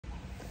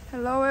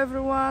Hello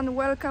everyone,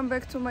 welcome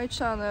back to my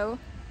channel.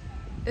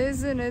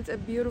 Isn't it a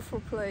beautiful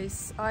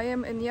place? I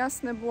am in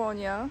Jasne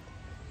Błonia,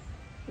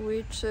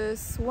 which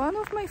is one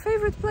of my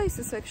favorite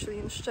places actually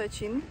in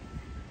Szczecin.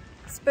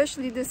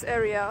 Especially this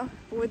area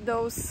with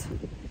those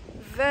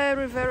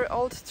very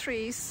old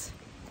trees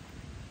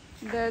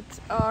that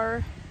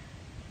are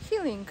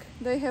healing.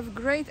 They have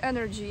great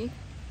energy.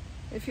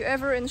 If you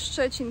ever in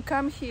Szczecin,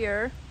 come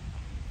here,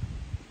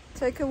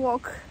 take a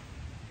walk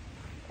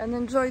and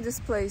enjoy this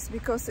place,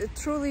 because it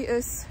truly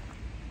is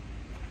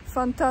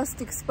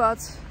fantastic spot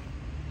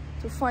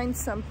to find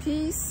some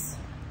peace,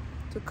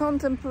 to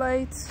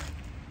contemplate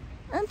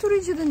and to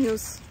read you the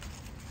news.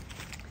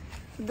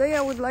 Today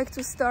I would like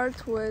to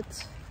start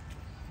with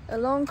a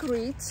long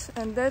read,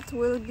 and that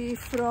will be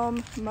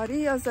from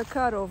Maria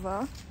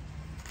Zakharova,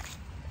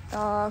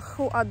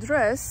 who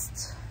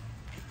addressed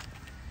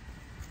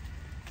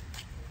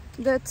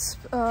that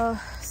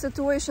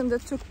situation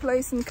that took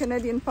place in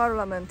Canadian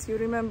Parliament. You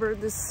remember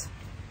this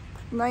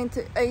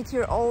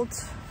 98-year-old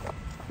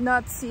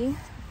Nazi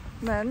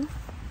man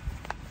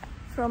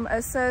from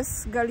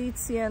SS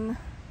Galician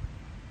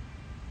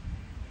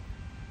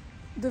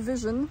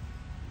division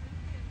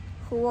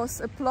who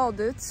was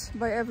applauded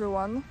by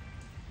everyone,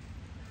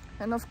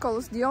 and of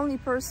course the only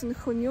person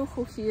who knew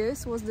who he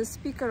is was the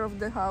Speaker of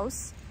the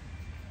House.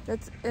 That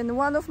in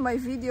one of my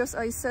videos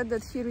I said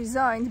that he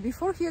resigned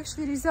before he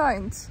actually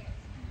resigned,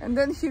 and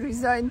then he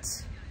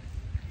resigned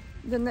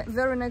the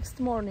very next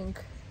morning.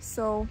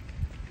 So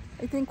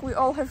I think we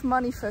all have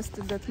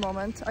manifested that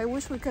moment. I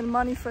wish we can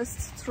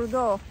manifest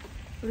Trudeau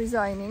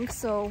resigning,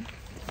 so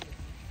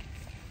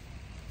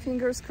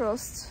fingers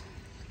crossed.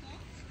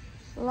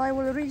 Well, I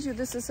will read you,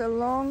 this is a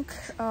long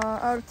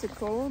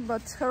article,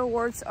 but her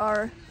words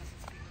are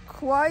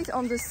quite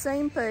on the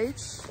same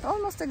page,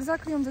 almost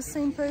exactly on the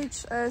same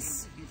page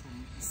as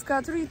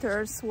Scott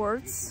Ritter's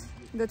words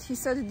that he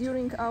said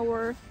during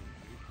our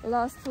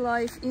last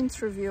live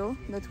interview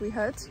that we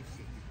had.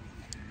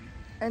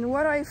 And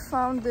where I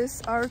found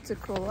this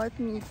article, let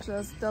me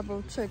just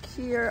double check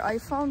here. I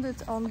found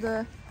it on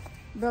the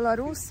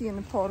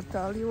Belarusian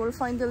portal. You will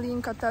find the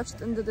link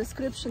attached in the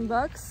description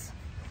box.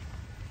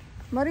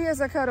 Maria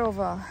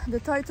Zakharova, the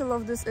title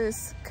of this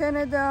is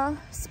 "Canada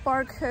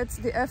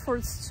Sparkheads the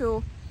Efforts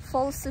to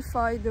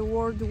Falsify the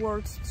World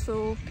War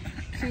II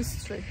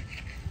History."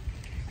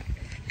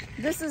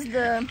 This is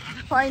the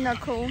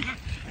pinnacle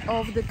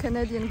of the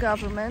Canadian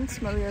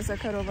government, Maria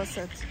Zakharova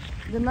said.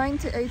 The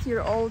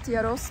 98-year-old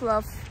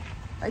Yaroslav,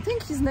 I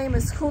think his name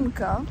is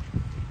Hunka,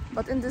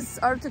 but in this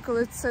article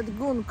it said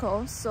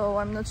Gunko, so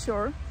I'm not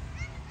sure,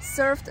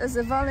 served as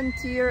a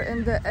volunteer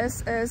in the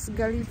SS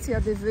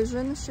Galicia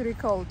division, she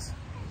recalled.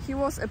 He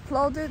was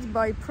applauded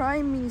by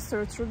Prime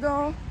Minister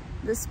Trudeau,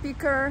 the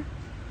Speaker,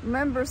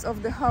 members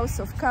of the House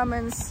of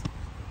Commons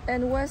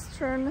and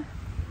Western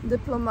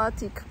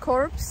diplomatic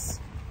corps,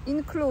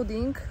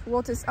 including,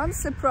 what is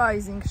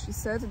unsurprising, she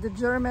said, the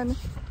German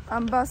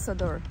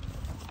ambassador.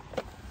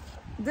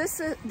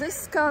 This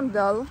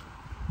scandal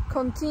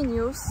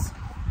continues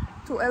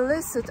to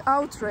elicit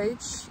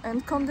outrage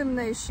and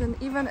condemnation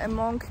even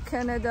among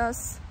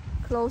Canada's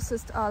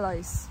closest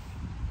allies.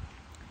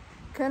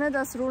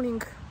 Canada's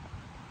ruling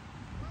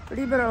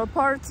Liberal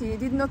Party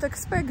did not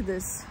expect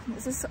this.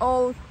 This is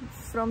all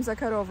from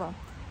Zakharova.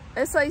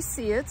 As I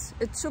see it,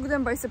 it took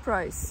them by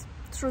surprise.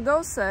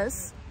 Trudeau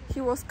says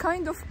he was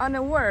kind of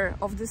unaware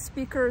of the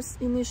Speaker's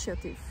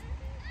initiative.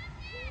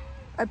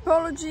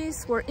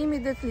 Apologies were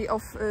immediately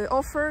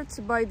offered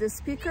by the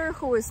Speaker,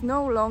 who is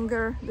no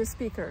longer the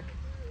Speaker.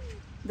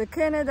 The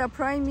Canada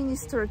Prime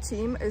Minister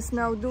team is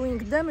now doing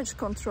damage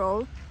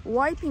control,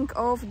 wiping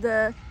off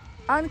the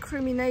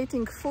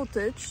incriminating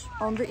footage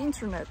on the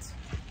internet.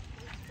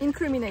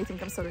 Incriminating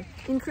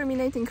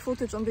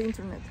footage on the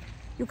internet.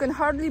 You can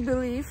hardly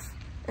believe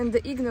in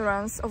the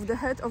ignorance of the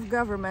head of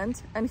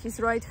government and his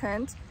right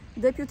hand,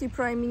 Deputy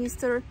Prime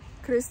Minister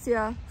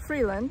Chrystia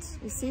Freeland.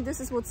 You see, this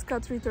is what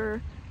Scott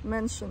Ritter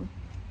mentioned.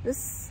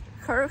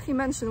 He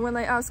mentioned when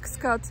I asked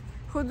Scott,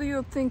 who do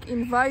you think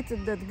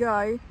invited that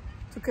guy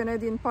to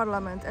Canadian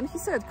Parliament? And he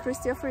said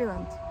Chrystia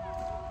Freeland.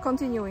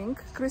 Continuing,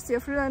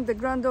 Chrystia Freeland, the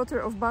granddaughter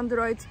of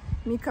banderite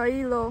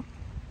Mikhailo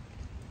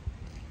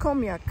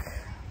Komyak.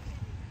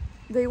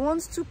 They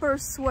want to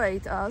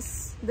persuade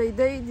us they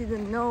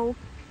didn't know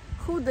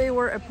who they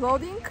were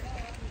applauding.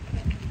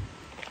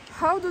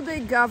 How do they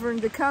govern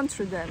the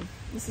country then?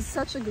 This is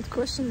such a good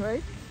question,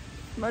 right?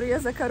 Maria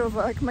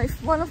Zakharova, like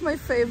one of my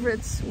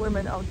favorite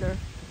women out there.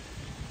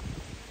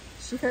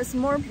 She has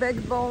more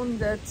backbone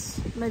than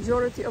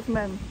majority of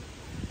men.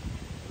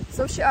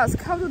 So she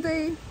asked, how do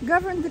they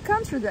govern the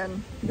country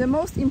then? The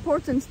most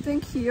important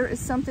thing here is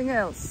something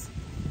else.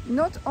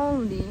 Not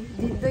only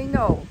did they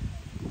know,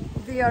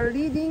 they are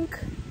leading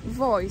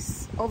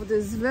voice of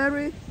this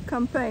very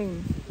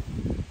campaign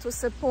to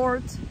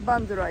support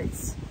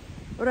banderites,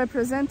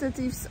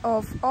 representatives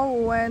of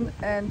OUN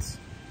and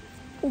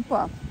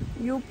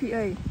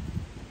UPA,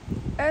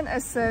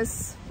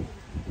 NSS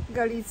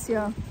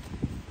Galicia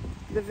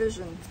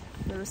division.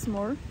 There is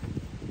more.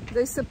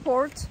 They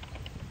support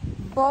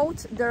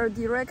both their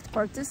direct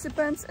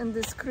participants in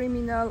these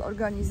criminal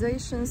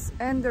organizations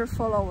and their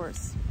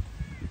followers.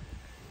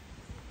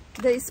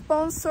 They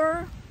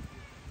sponsor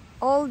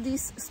all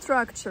these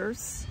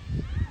structures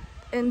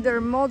in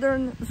their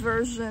modern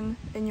version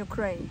in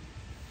Ukraine.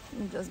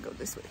 Let me just go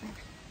this way.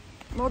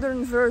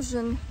 Modern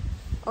version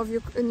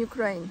in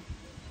Ukraine.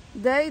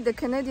 They, the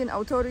Canadian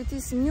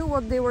authorities, knew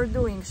what they were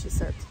doing, she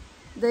said.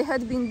 They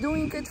had been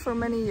doing it for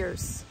many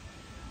years.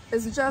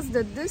 It's just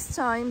that this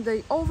time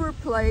they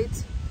overplayed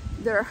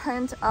their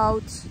hand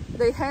at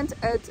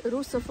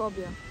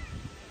Russophobia.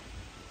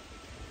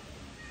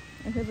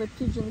 I have a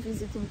pigeon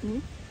visiting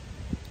me.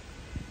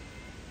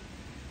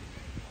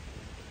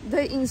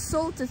 They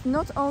insulted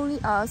not only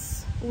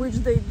us, which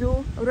they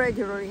do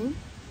regularly,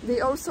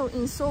 they also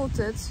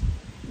insulted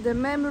the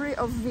memory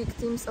of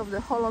victims of the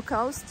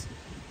Holocaust,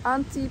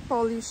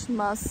 anti-Polish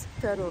mass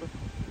terror.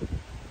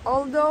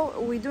 Although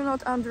we do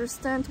not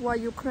understand why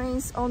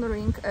Ukraine's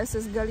honoring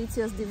SS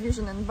Galicia's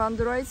division and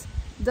Banderites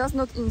does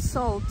not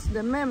insult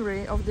the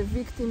memory of the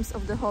victims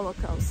of the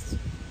Holocaust.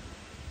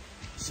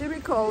 She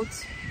recalled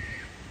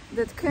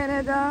that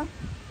Canada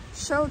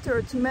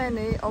sheltered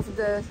many of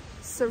the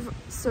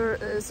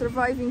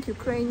surviving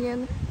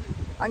Ukrainian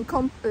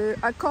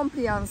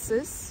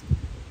accomplices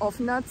of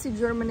Nazi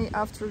Germany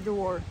after the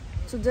war.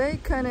 Today,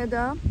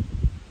 Canada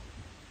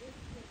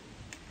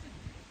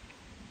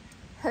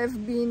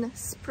have been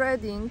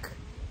spreading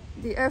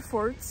the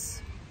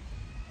efforts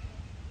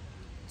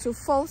to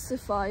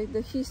falsify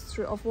the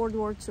history of World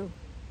War II.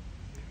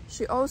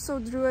 She also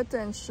drew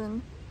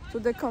attention to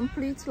the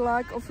complete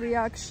lack of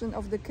reaction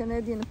of the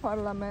Canadian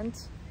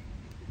Parliament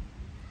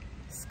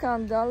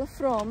scandal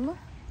from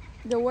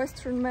the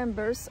Western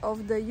members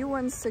of the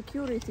UN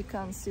Security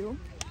Council,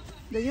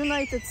 the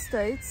United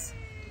States,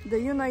 the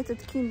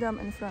United Kingdom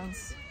and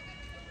France.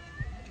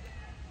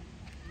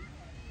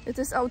 It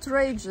is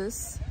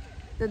outrageous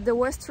that the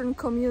Western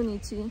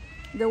community,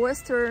 the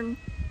Western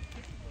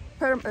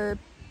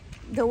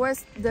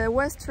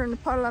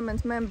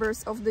Parliament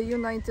members of the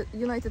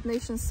United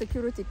Nations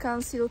Security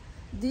Council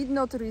did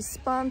not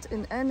respond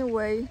in any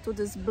way to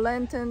this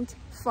blatant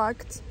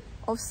fact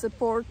of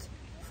support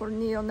for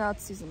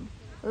neo-Nazism.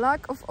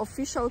 Lack of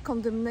official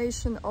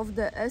condemnation of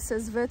the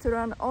SS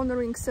veteran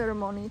honoring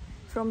ceremony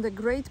from the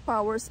great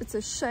powers, it's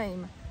a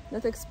shame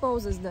that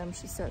exposes them,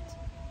 she said.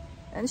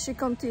 And she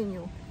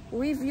continued,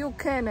 we view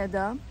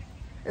Canada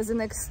as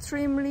an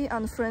extremely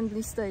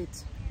unfriendly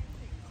state,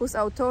 whose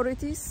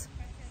authorities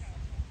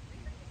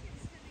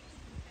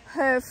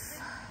have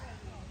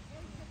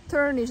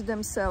tarnished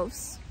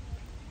themselves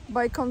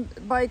by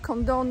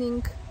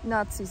condoning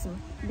Nazism,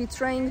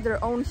 betraying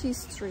their own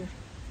history,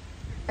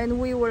 and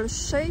we will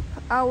shape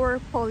our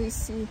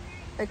policy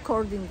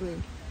accordingly.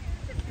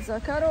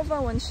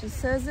 Zakharova, when she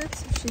says it,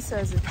 she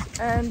says it.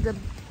 And the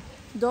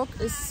dog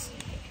is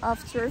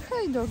after,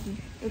 hey doggy,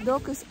 the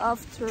dog is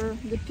after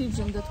the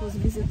pigeon that was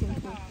visiting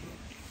me,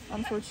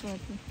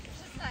 unfortunately.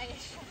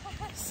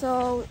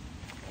 So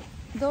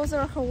those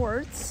are her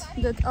words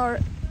that are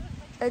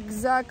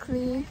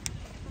exactly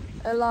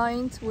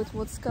aligned with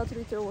what Scott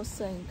Ritter was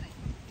saying.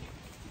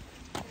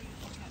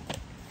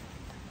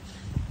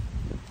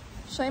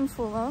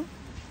 Shameful, huh?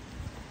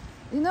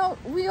 You know,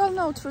 we all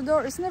know Trudeau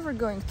is never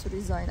going to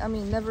resign. I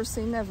mean, never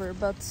say never,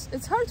 but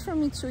it's hard for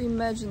me to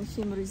imagine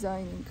him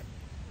resigning.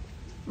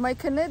 My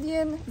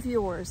Canadian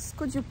viewers,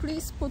 could you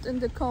please put in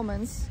the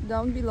comments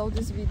down below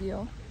this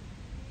video,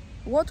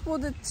 what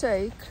would it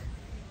take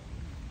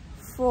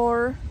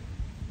for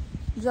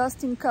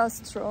Justin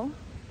Castro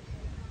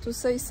to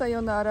say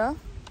sayonara,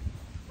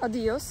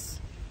 adios,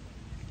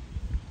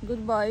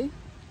 goodbye,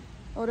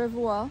 au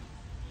revoir?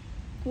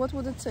 What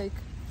would it take?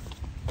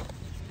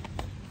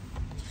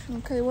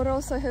 Okay, what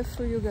else I have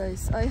for you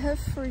guys? I have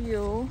for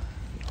you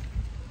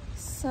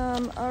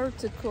some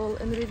article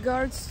in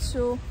regards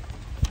to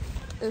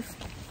if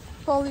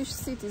Polish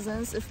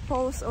citizens, if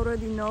Poles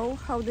already know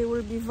how they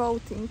will be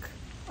voting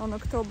on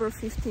October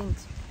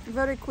 15th.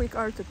 Very quick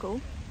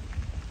article.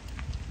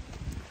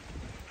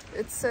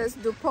 It says,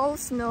 do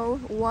Poles know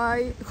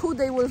who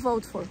they will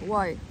vote for?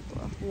 Why?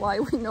 Well, why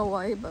we know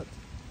why, but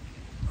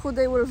who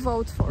they will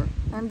vote for.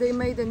 And they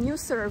made a new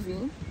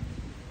survey,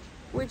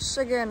 which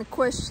again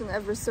question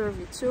every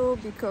survey too,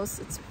 because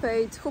it's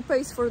paid. Who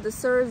pays for the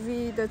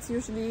survey? That's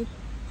usually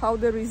how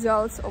the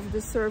results of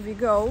the survey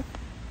go.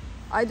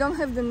 I don't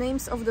have the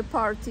names of the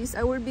parties.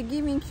 I will be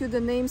giving you the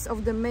names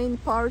of the main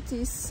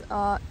parties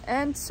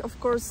and of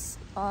course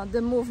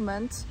the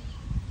movement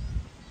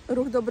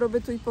Ruch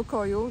Dobrobytu I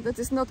Pokoju. That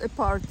is not a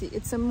party,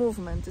 it's a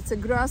movement. It's a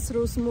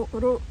grassroots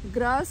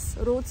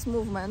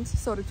movement.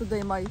 Sorry,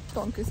 today my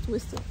tongue is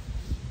twisted.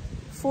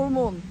 Full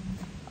moon.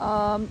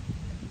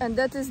 And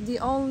that is the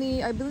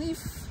only, I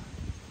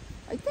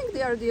think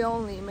they are the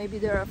only, maybe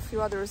there are a few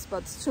others,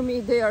 but to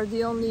me they are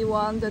the only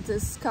one that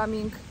is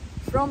coming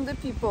from the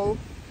people.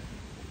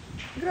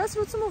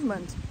 Grassroots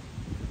movement.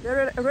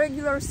 They're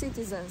regular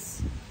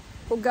citizens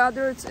who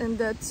gathered in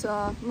that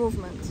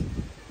movement.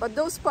 But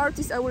those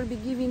parties I will be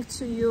giving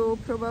to you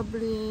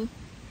probably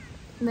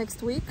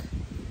next week.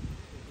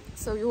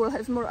 so you will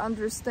have more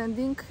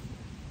understanding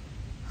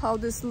how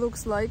this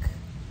looks like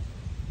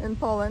in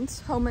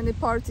Poland, how many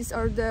parties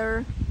are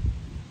there,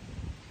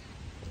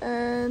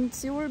 and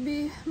you will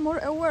be more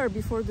aware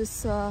before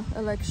this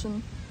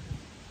election.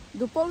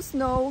 Do Poles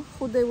know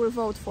who they will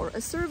vote for?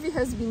 A survey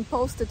has been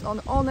posted on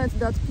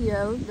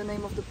onet.pl, the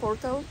name of the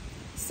portal.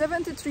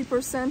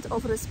 73%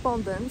 of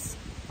respondents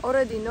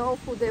already know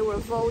who they will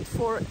vote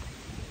for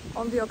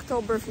on the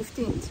October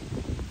 15th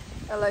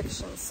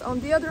elections. On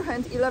the other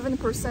hand,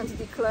 11%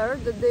 declare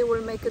that they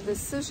will make a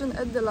decision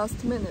at the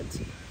last minute.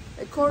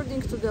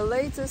 According to the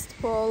latest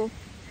poll,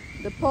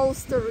 the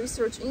Polster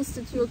Research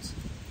Institute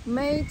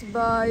made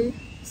by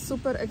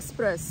Super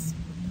Express,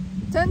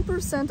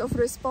 10% of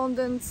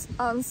respondents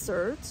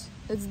answered,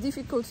 it's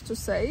difficult to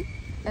say,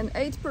 and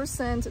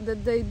 8%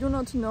 that they do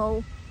not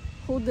know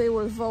who they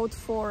will vote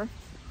for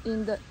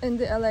in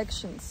the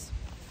elections.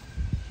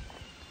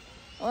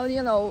 Well,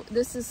 you know,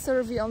 this is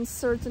survey on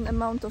certain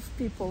amount of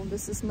people,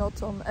 this is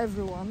not on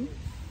everyone,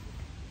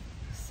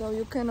 so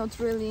you cannot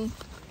really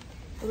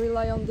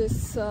rely on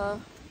this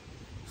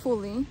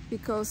fully,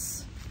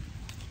 because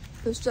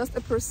there's just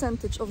a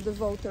percentage of the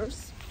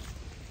voters.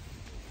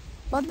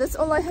 But that's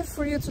all I have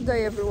for you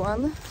today,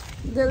 everyone.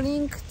 The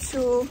link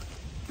to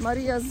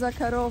Maria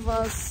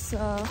Zakharova's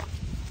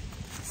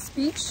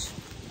speech,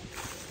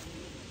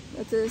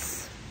 that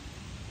is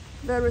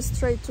very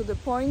straight to the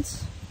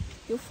point,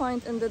 you'll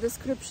find in the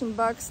description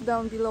box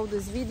down below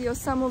this video.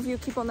 Some of you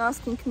keep on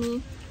asking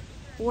me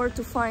where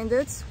to find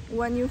it.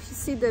 When you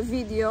see the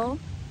video,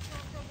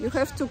 you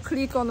have to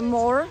click on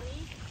more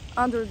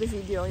under the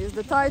video. Is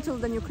the title,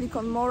 then you click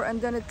on more, and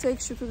then it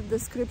takes you to the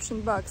description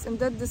box. In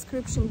that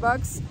description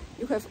box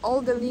you have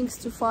all the links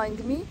to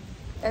find me,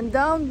 and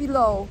down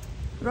below,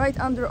 right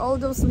under all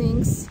those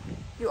links,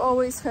 you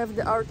always have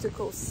the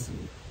articles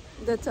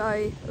that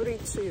I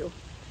read to you.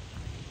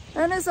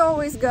 And as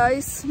always,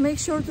 guys, make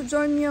sure to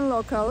join me on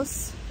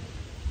Locals,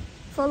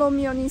 follow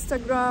me on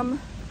Instagram,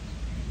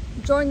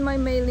 join my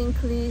mailing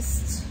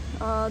list,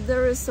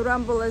 there is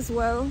Rumble as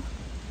well,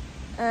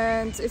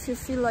 and if you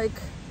feel like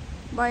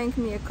buying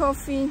me a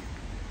coffee,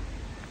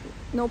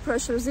 no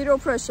pressure, zero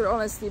pressure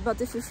honestly,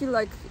 but if you feel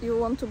like you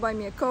want to buy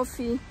me a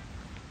coffee,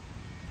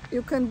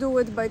 you can do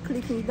it by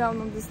clicking down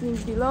on this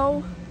link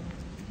below.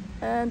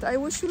 And I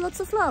wish you lots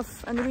of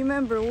love, and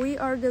remember, we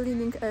are the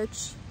leading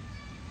edge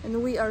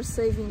and we are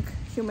saving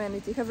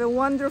humanity. Have a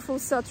wonderful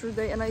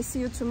Saturday, and I see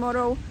you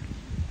tomorrow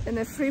in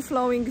a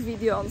free-flowing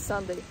video on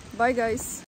Sunday. Bye guys!